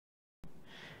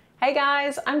Hey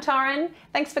guys, I'm Torryn.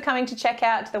 Thanks for coming to check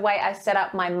out the way I set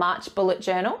up my March bullet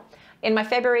journal. In my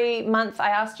February month, I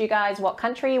asked you guys what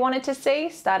country you wanted to see,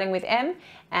 starting with M,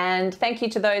 and thank you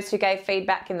to those who gave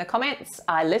feedback in the comments.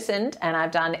 I listened and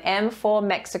I've done M for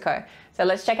Mexico. So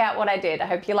let's check out what I did. I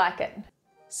hope you like it.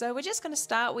 So we're just going to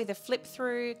start with a flip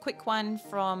through quick one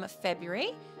from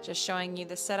February, just showing you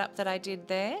the setup that I did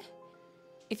there.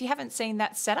 If you haven't seen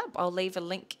that setup, I'll leave a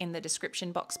link in the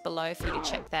description box below for you to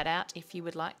check that out if you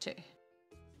would like to.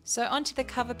 So onto the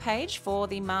cover page for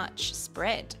the March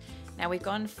spread. Now we've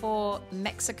gone for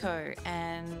Mexico,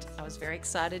 and I was very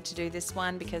excited to do this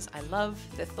one because I love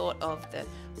the thought of the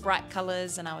bright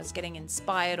colors, and I was getting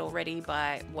inspired already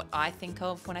by what I think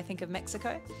of when I think of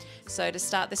Mexico. So to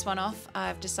start this one off,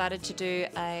 I've decided to do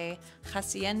a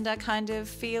hacienda kind of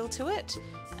feel to it.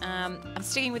 I'm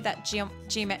sticking with that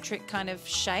geometric kind of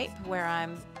shape where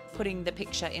I'm putting the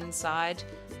picture inside,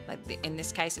 like in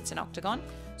this case it's an octagon.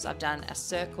 So I've done a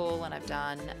circle and I've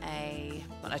done a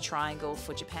triangle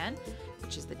for Japan,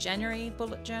 which is the January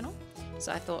bullet journal.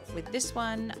 So I thought with this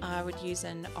one I would use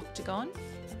an octagon,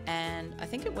 and I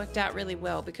think it worked out really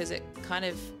well because it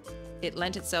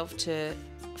lent itself to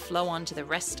flow on to the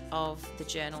rest of the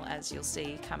journal, as you'll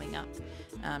see coming up.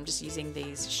 Just using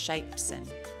these shapes and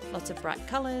lots of bright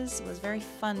colors. It was very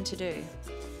fun to do.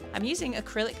 I'm using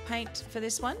acrylic paint for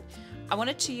this one. I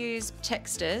wanted to use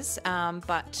textures,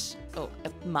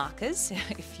 markers,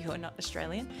 if you're not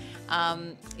Australian.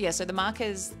 So the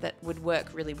markers that would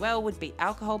work really well would be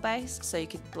alcohol based, so you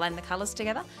could blend the colors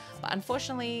together. But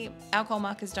unfortunately, alcohol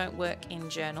markers don't work in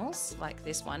journals like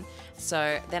this one.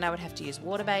 So then I would have to use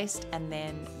water based, and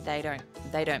then they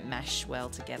don't mash well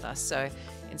together. So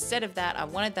instead of that, I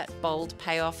wanted that bold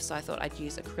payoff, so I thought I'd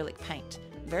use acrylic paint.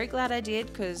 I'm very glad I did,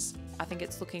 because I think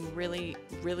it's looking really,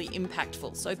 really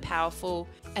impactful, so powerful.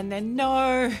 And then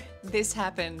no, this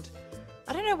happened.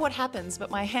 I don't know what happens, but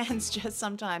my hands just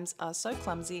sometimes are so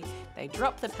clumsy. They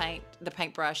drop the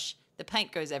paintbrush, the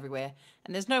paint goes everywhere,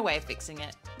 and there's no way of fixing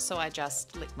it. So I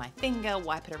just lick my finger,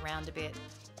 wipe it around a bit.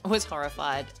 I was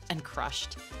horrified and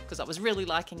crushed because I was really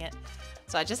liking it.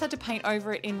 So I just had to paint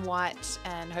over it in white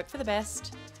and hope for the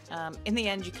best. In the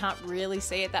end, you can't really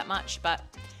see it that much, but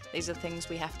these are things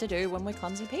we have to do when we're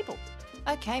clumsy people.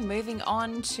 Okay, moving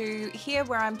on to here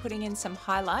where I'm putting in some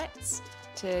highlights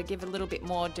to give a little bit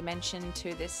more dimension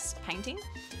to this painting.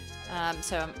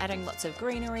 So I'm adding lots of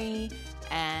greenery,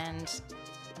 and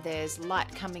there's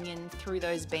light coming in through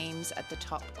those beams at the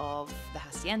top of the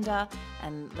hacienda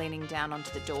and leaning down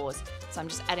onto the doors. So I'm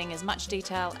just adding as much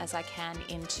detail as I can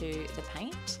into the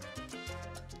paint.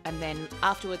 And then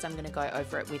afterwards I'm going to go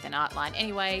over it with an outline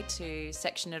anyway to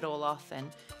section it all off and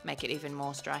make it even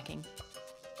more striking.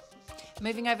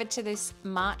 Moving over to this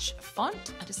March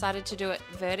font, I decided to do it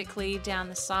vertically down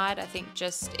the side. I think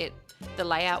the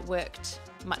layout worked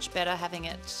much better having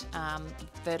it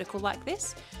vertical like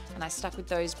this. And I stuck with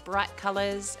those bright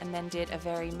colors and then did a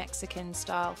very Mexican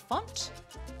style font.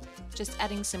 Just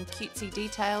adding some cutesy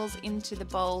details into the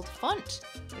bold font,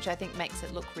 which I think makes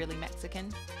it look really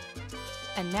Mexican.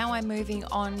 And now I'm moving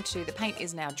on to, the paint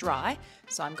is now dry,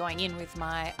 so I'm going in with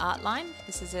my art line.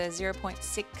 This is a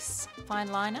 0.6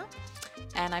 fine liner,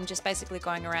 and I'm just basically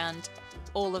going around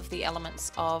all of the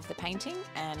elements of the painting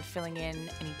and filling in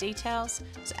any details.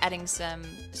 So adding some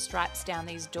stripes down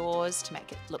these doors to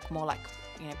make it look more like,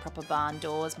 proper barn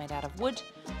doors made out of wood.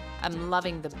 I'm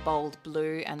loving the bold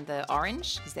blue and the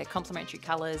orange because they're complementary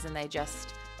colors, and they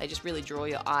just really draw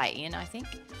your eye in, I think.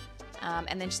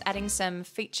 And then just adding some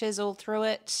features all through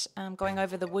it, going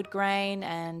over the wood grain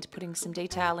and putting some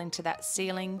detail into that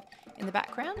ceiling in the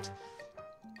background.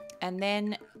 And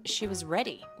then she was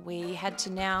ready. We had to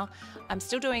now, I'm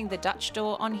still doing the Dutch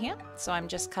door on here, so I'm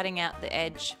just cutting out the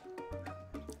edge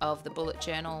of the bullet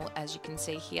journal, as you can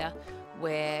see here,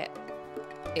 where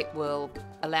it will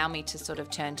allow me to sort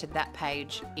of turn to that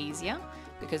page easier,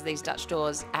 because these Dutch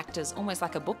doors act as almost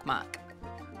like a bookmark.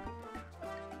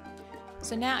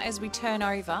 So now as we turn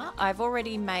over, I've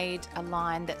already made a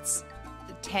line that's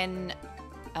 10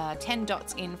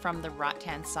 dots in from the right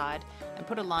hand side, and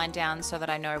put a line down so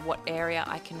that I know what area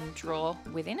I can draw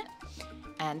within it.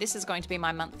 And this is going to be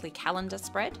my monthly calendar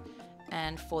spread.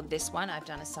 And for this one, I've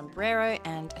done a sombrero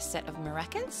and a set of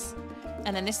maracas.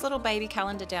 And then this little baby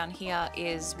calendar down here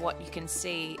is what you can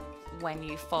see when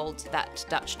you fold that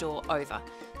Dutch door over.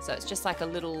 So it's just like a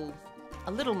little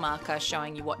marker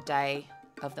showing you what day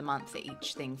of the month that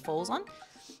each thing falls on.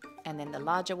 And then the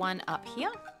larger one up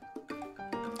here.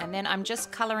 And then I'm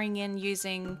just colouring in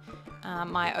using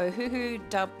my Ohuhu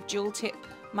dual tip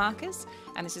markers,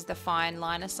 and this is the fine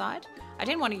liner side. I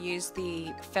didn't want to use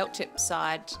the felt tip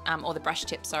side, or the brush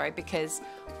tip, sorry, because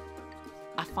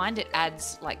I find it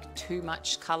adds like too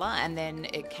much color and then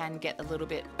it can get a little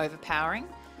bit overpowering.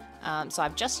 So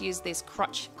I've just used this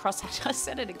cross-hatch. I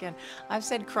said it again. I've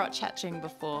said crotch hatching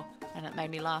before and it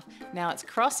made me laugh. Now it's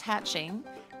cross-hatching,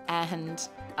 and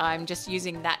I'm just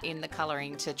using that in the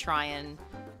coloring to try and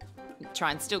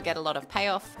still get a lot of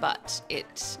payoff, but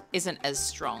it isn't as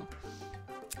strong.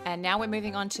 And now we're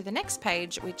moving on to the next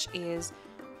page, which is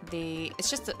it's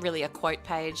just really a quote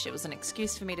page. It was an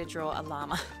excuse for me to draw a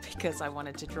llama because I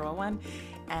wanted to draw one,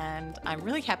 and I'm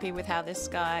really happy with how this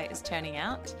guy is turning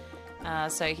out.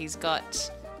 So he's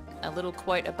got a little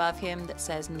quote above him that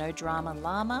says "No drama,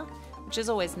 llama," which is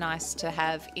always nice to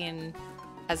have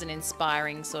as an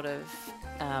inspiring sort of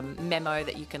memo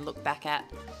that you can look back at,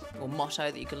 or motto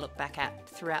that you can look back at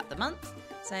throughout the month,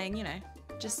 saying, you know,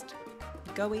 just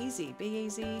go easy, be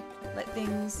easy, let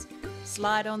things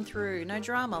slide on through, no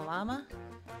drama, llama.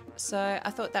 So I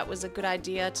thought that was a good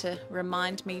idea to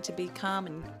remind me to be calm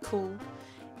and cool.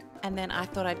 And then I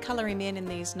thought I'd colour him in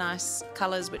these nice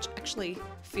colours, which actually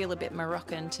feel a bit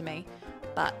Moroccan to me,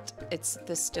 but it's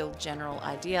the still general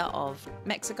idea of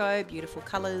Mexico, beautiful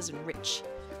colours and rich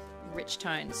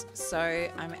tones. So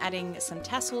I'm adding some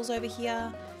tassels over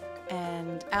here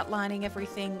and outlining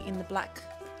everything in the black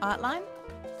outline.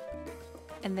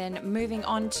 And then moving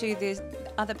on to the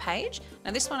other page. Now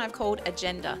this one I've called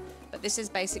agenda, but this is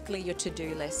basically your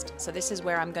to-do list. So this is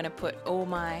where I'm going to put all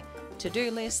my to-do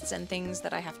lists and things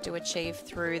that I have to achieve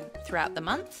throughout the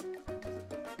month.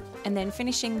 And then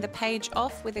finishing the page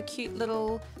off with a cute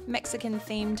little Mexican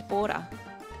themed border.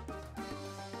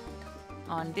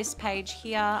 On this page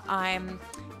here, I'm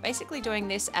basically doing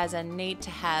this as a need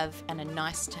to have and a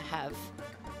nice to have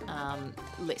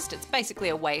list. It's basically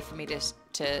a way for me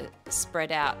to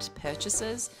spread out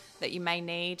purchases that you may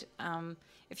need.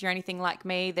 If you're anything like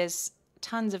me, there's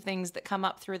tons of things that come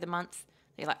up through the month.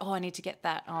 You're like, oh, I need to get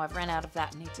that. Oh, I've ran out of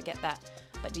that. I need to get that.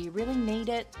 But do you really need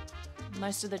it?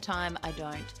 Most of the time, I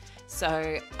don't. So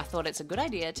I thought it's a good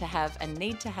idea to have a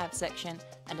need to have section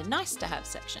and a nice to have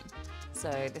section. So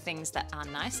the things that are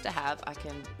nice to have, I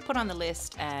can put on the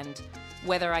list, and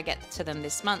whether I get to them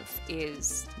this month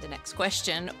is the next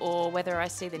question, or whether I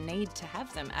see the need to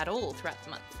have them at all throughout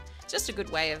the month. It's just a good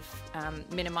way of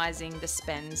minimizing the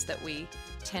spends that we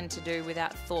tend to do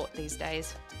without thought these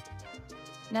days.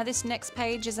 Now this next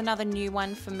page is another new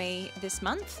one for me this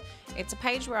month. It's a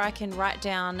page where I can write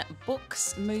down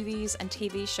books, movies and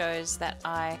TV shows that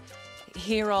I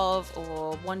hear of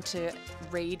or want to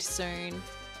read soon.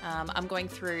 I'm going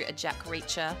through a Jack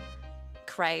Reacher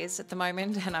craze at the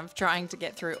moment, and I'm trying to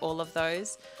get through all of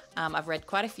those. I've read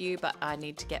quite a few, but I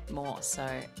need to get more, so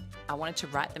I wanted to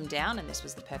write them down, and this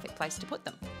was the perfect place to put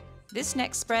them. This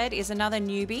next spread is another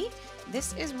newbie.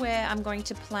 This is where I'm going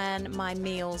to plan my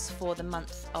meals for the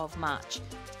month of March.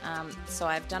 So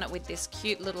I've done it with this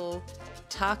cute little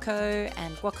taco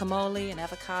and guacamole and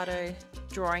avocado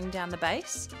drawing down the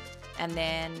base, and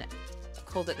then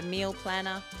called it the meal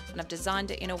planner, and I've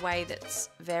designed it in a way that's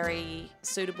very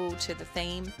suitable to the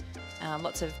theme.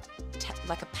 Lots of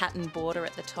like a pattern border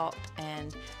at the top,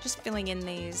 and just filling in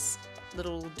these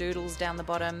little doodles down the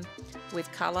bottom with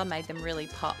colour made them really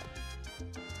pop.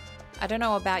 I don't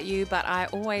know about you, but I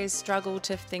always struggle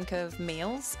to think of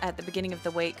meals at the beginning of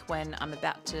the week when I'm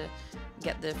about to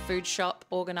get the food shop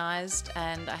organised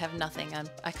and I have nothing.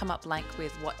 I come up blank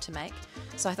with what to make.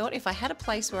 So I thought if I had a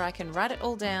place where I can write it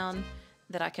all down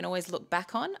that I can always look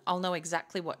back on, I'll know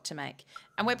exactly what to make.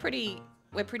 And we're pretty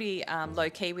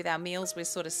low-key with our meals. We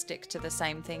sort of stick to the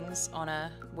same things on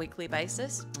a weekly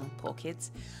basis. Oh, poor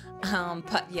kids.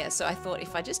 But yeah, so I thought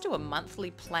if I just do a monthly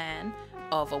plan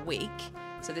of a week,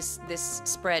 so this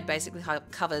spread basically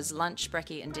covers lunch,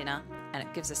 brekkie and dinner, and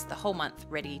it gives us the whole month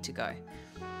ready to go.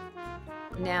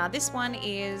 Now this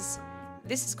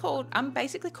is called, I'm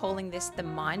basically calling this the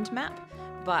mind map,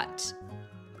 but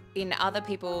in other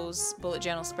people's bullet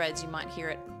journal spreads you might hear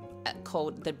it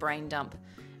called the brain dump.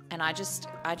 And I just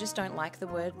don't like the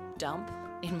word dump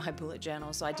in my bullet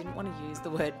journal, so I didn't want to use the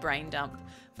word brain dump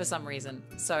for some reason.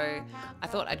 So I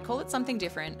thought I'd call it something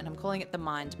different, and I'm calling it the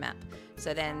mind map.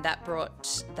 So then that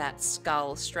brought that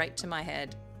skull straight to my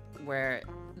head, where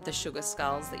the sugar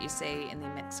skulls that you see in the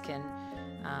Mexican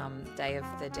Day of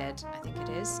the Dead, I think it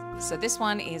is. So this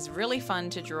one is really fun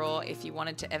to draw if you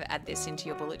wanted to ever add this into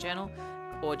your bullet journal,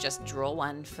 or just draw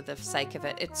one for the sake of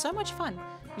it. It's so much fun.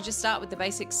 You just start with the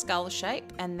basic skull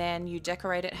shape and then you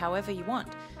decorate it however you want.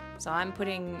 So I'm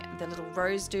putting the little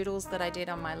rose doodles that I did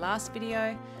on my last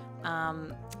video,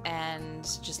 and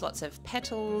just lots of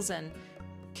petals and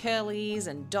curlies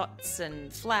and dots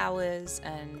and flowers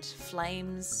and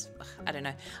flames. I don't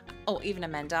know. Oh, even a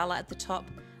mandala at the top.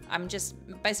 I'm just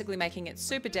basically making it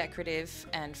super decorative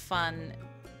and fun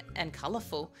and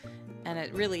colourful, and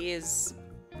it really is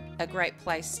a great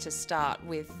place to start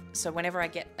with. So whenever I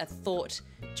get a thought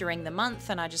during the month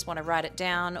and I just want to write it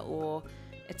down, or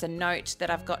it's a note that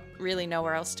I've got really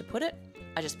nowhere else to put it,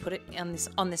 I just put it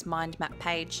on this mind map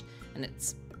page, and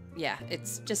it's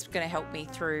just going to help me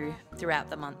throughout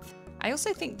the month. I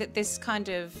also think that this kind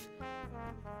of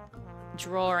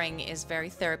drawing is very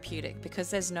therapeutic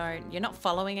because you're not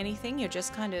following anything, you're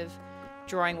just kind of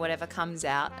drawing whatever comes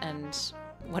out and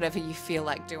whatever you feel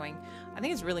like doing. I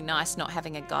think it's really nice not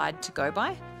having a guide to go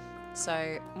by.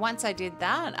 So once I did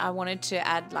that, I wanted to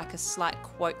add like a slight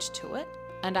quote to it.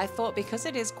 And I thought because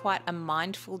it is quite a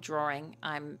mindful drawing,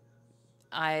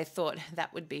 I thought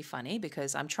that would be funny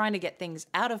because I'm trying to get things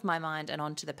out of my mind and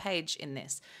onto the page in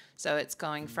this. So it's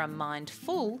going from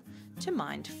mindful to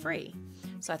mind free.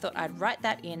 So I thought I'd write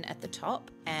that in at the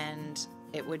top, and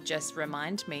it would just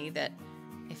remind me that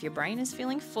if your brain is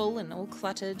feeling full and all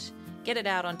cluttered, get it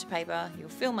out onto paper, you'll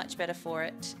feel much better for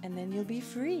it, and then you'll be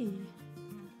free.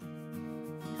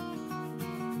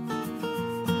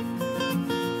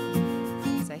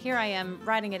 So here I am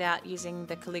writing it out using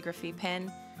the calligraphy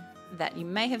pen that you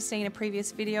may have seen a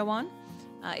previous video on.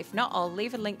 If not, I'll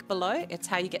leave a link below. It's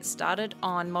how you get started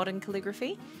on modern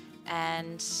calligraphy,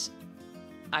 and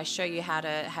I show you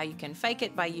how you can fake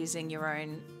it by using your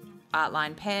own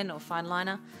Artline pen or fine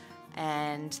liner.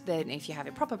 And then if you have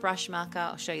a proper brush marker,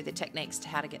 I'll show you the techniques to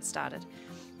how to get started.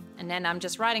 And then I'm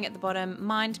just writing at the bottom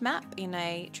mind map in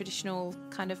a traditional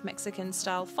kind of Mexican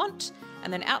style font,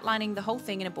 and then outlining the whole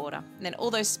thing in a border. And then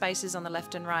all those spaces on the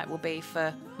left and right will be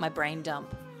for my brain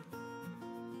dump.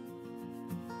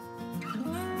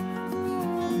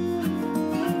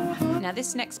 Now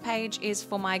this next page is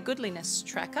for my goodliness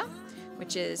tracker,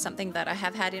 which is something that I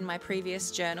have had in my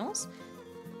previous journals.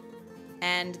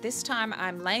 And this time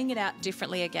I'm laying it out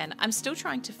differently again. I'm still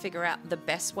trying to figure out the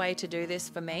best way to do this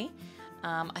for me.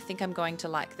 I think I'm going to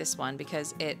like this one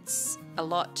because it's a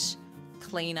lot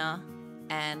cleaner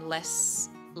and less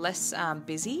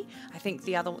busy. I think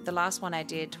the last one I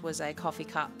did was a coffee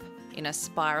cup in a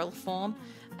spiral form,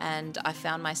 and I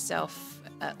found myself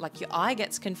like your eye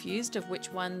gets confused of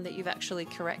which one that you've actually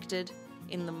corrected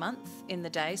in the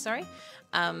day, sorry.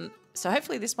 So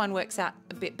hopefully this one works out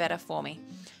a bit better for me.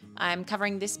 I'm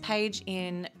covering this page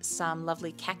in some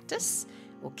lovely cactus,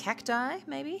 or cacti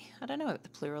maybe, I don't know what the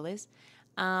plural is.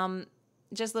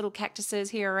 Just little cactuses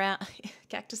here around,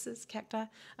 cacti,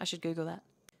 I should Google that.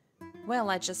 Well,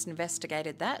 I just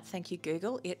investigated that, thank you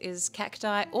Google. It is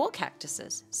cacti or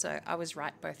cactuses, so I was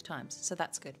right both times, so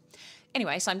that's good.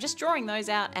 Anyway, so I'm just drawing those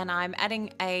out, and I'm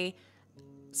adding a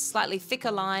slightly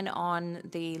thicker line on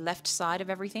the left side of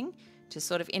everything to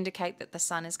sort of indicate that the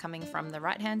sun is coming from the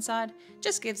right-hand side.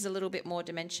 Just gives a little bit more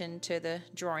dimension to the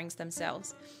drawings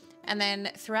themselves. And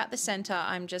then throughout the center,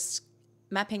 I'm just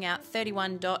mapping out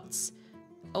 31 dots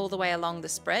all the way along the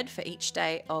spread for each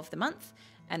day of the month.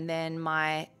 And then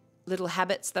my little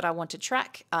habits that I want to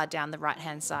track are down the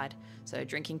right-hand side. So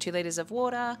drinking 2 liters of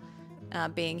water,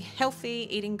 being healthy,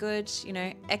 eating good,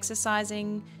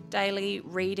 exercising daily,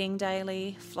 reading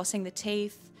daily, flossing the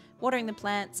teeth, watering the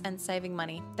plants, and saving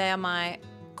money. They are my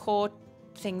core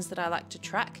things that I like to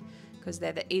track because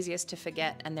they're the easiest to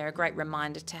forget, and they're a great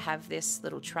reminder to have this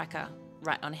little tracker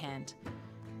right on hand.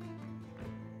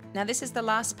 Now this is the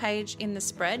last page in the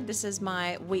spread. This is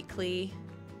my weekly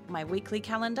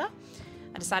calendar.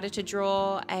 I decided to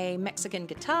draw a Mexican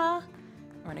guitar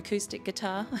or an acoustic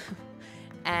guitar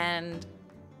and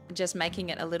just making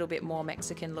it a little bit more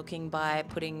Mexican looking by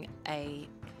putting a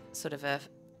sort of a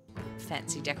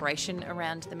fancy decoration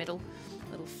around the middle,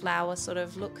 little flower sort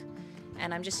of look.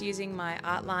 And I'm just using my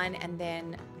Artline and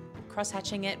then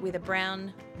cross-hatching it with a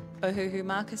brown Ohuhu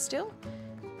marker still,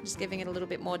 just giving it a little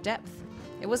bit more depth.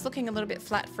 It was looking a little bit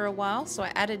flat for a while, so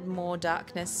I added more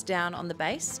darkness down on the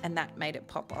base, and that made it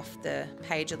pop off the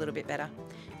page a little bit better.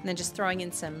 And then just throwing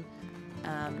in some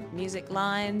music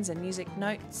lines and music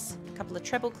notes, a couple of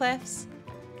treble clefs.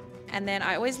 And then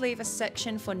I always leave a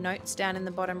section for notes down in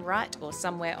the bottom right or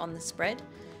somewhere on the spread,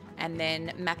 and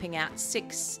then mapping out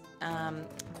 6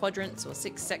 quadrants or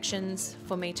 6 sections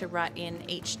for me to write in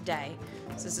each day.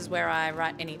 So this is where I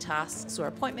write any tasks or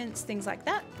appointments, things like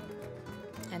that.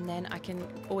 And then I can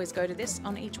always go to this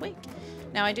on each week.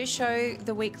 Now I do show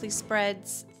the weekly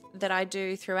spreads that I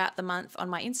do throughout the month on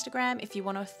my Instagram if you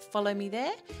want to follow me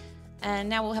there. And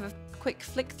now we'll have a quick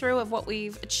flick through of what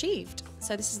we've achieved.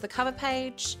 So this is the cover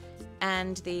page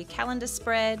and the calendar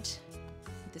spread,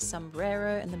 the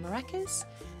sombrero and the maracas.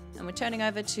 And we're turning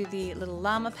over to the little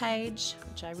llama page,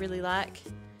 which I really like,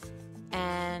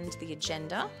 and the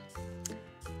agenda.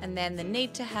 and then the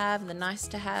need to have, the nice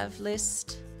to have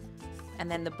list, and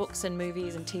then the books and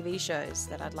movies and TV shows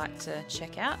that I'd like to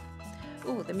check out.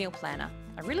 Ooh, the meal planner.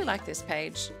 I really like this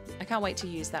page. I can't wait to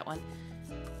use that one.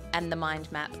 And the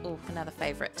mind map. Ooh, another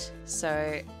favorite.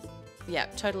 So yeah,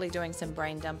 totally doing some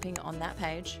brain dumping on that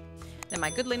page. Then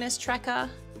my goodliness tracker,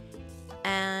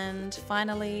 and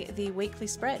finally the weekly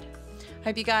spread.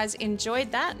 Hope you guys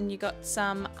enjoyed that and you got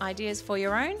some ideas for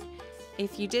your own.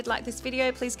 If you did like this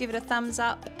video, please give it a thumbs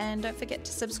up and don't forget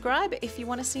to subscribe if you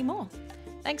want to see more.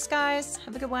 Thanks guys,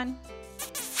 have a good one.